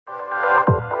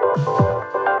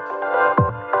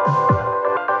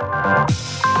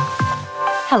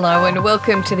Hello and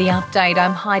welcome to The Update.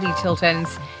 I'm Heidi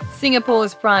Tiltons.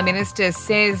 Singapore's Prime Minister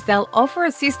says they'll offer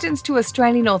assistance to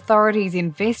Australian authorities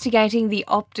investigating the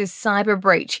Optus cyber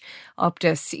breach.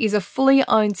 Optus is a fully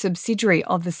owned subsidiary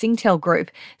of the Singtel Group.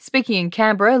 Speaking in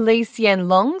Canberra, Lee Hsien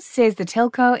Loong says the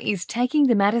telco is taking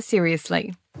the matter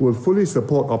seriously. We'll fully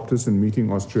support Optus in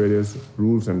meeting Australia's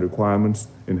rules and requirements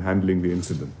in handling the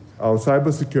incident. Our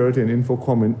cybersecurity and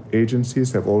Infocom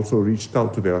agencies have also reached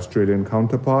out to their Australian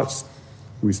counterparts.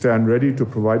 We stand ready to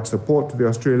provide support to the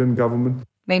Australian government.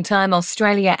 Meantime,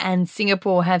 Australia and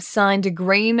Singapore have signed a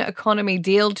green economy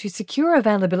deal to secure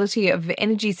availability of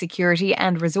energy security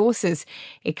and resources.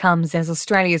 It comes as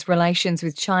Australia's relations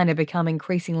with China become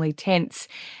increasingly tense.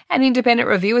 An independent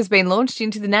review has been launched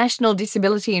into the National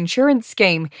Disability Insurance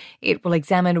Scheme. It will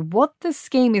examine what the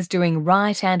scheme is doing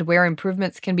right and where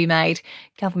improvements can be made.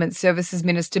 Government Services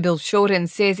Minister Bill Shorten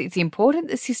says it's important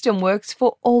the system works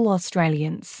for all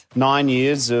Australians. 9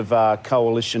 years of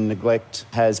coalition neglect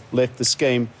has left the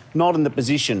scheme not in the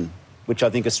position which I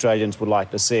think Australians would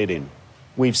like to see it in.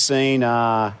 We've seen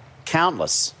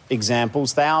countless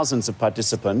examples, thousands of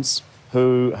participants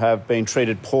who have been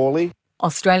treated poorly.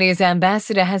 Australia's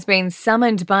ambassador has been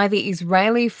summoned by the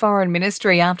Israeli Foreign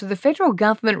Ministry after the federal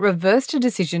government reversed a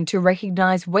decision to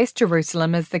recognise West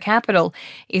Jerusalem as the capital.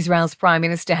 Israel's Prime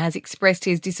Minister has expressed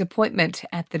his disappointment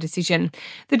at the decision.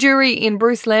 The jury in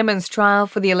Bruce Lehrmann's trial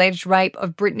for the alleged rape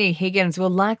of Brittany Higgins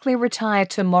will likely retire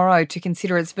tomorrow to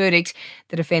consider its verdict.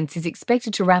 The defence is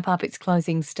expected to wrap up its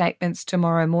closing statements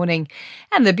tomorrow morning.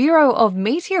 And the Bureau of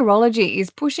Meteorology is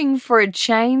pushing for a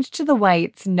change to the way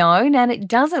it's known, and it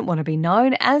doesn't want to be known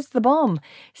as the bomb.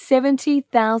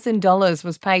 $70,000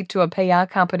 was paid to a PR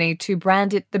company to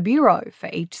brand it the Bureau for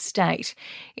each state.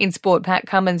 In sport, Pat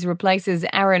Cummins replaces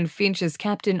Aaron Finch as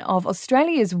captain of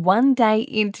Australia's one-day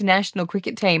international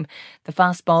cricket team. The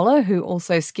fast bowler, who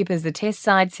also skippers the test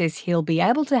side, says he'll be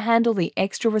able to handle the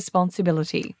extra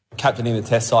responsibility. Captaining the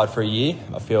test side for a year,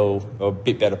 I feel a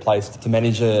bit better placed to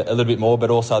manage a little bit more, but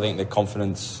also I think the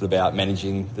confidence about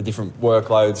managing the different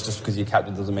workloads. Just because you're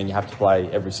captain doesn't mean you have to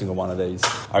play every single one of these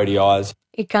ODIs.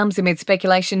 It comes amid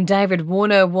speculation David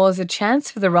Warner was a chance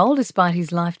for the role despite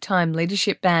his lifetime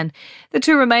leadership ban. The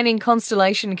two remaining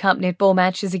Constellation Cup netball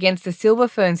matches against the Silver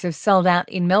Ferns have sold out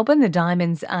in Melbourne. The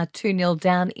Diamonds are 2-0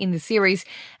 down in the series.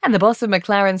 And the boss of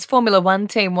McLaren's Formula One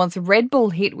team wants Red Bull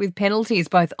hit with penalties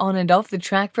both on and off the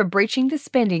track for breaching the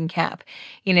spending cap.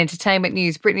 In entertainment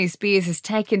news, Britney Spears has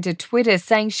taken to Twitter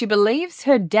saying she believes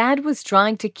her dad was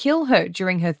trying to kill her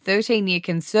during her 13-year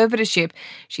conservatorship.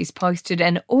 She's posted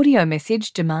an audio message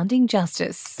demanding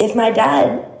justice. If my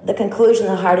dad, the conclusion,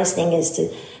 the hardest thing is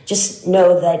to just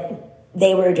know that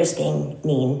they were just being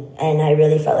mean. And I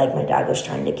really felt like my dad was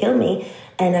trying to kill me.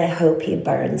 And I hope he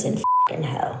burns in f***ing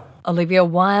hell. Olivia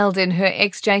Wilde and her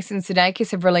ex Jason Sudeikis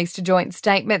have released a joint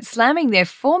statement slamming their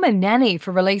former nanny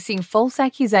for releasing false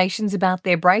accusations about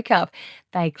their breakup.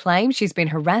 They claim she's been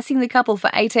harassing the couple for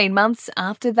 18 months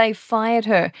after they fired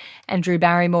her. And Drew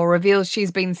Barrymore reveals she's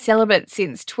been celibate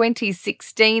since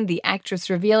 2016, the actress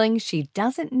revealing she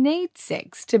doesn't need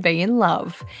sex to be in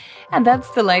love. And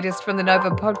that's the latest from the Nova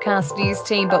Podcast News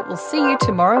team, but we'll see you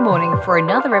tomorrow morning for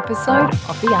another episode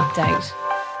of The Update.